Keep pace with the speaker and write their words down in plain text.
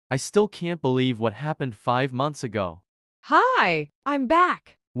I still can't believe what happened 5 months ago. Hi, I'm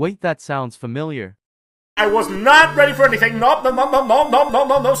back. Wait, that sounds familiar. I was not ready for anything. No, no, no, no, no, no, no,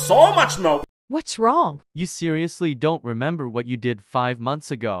 no, no, so much no. What's wrong? You seriously don't remember what you did 5 months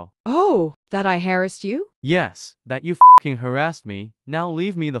ago? Oh, that I harassed you? Yes, that you fucking harassed me. Now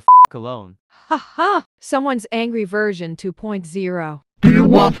leave me the alone. Ha ha! Someone's angry version 2.0. Do you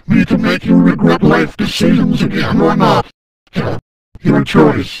want me to make you regret life decisions again or not? Your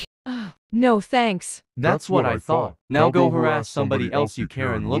choice. No thanks. That's what I thought. Now go harass somebody else, you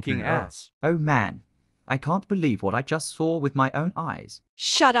Karen-looking ass. Oh man, I can't believe what I just saw with my own eyes.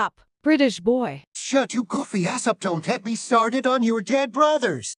 Shut up, British boy. Shut your goofy ass up, don't get me started on your dead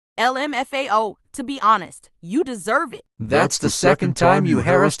brothers. LMFAO, to be honest, you deserve it. That's the second time you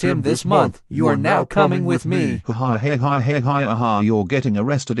harassed him this month. You are now coming with me. Ha ha, hey, hi, hey, hi, aha, you're getting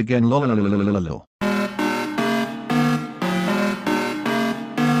arrested again, lol.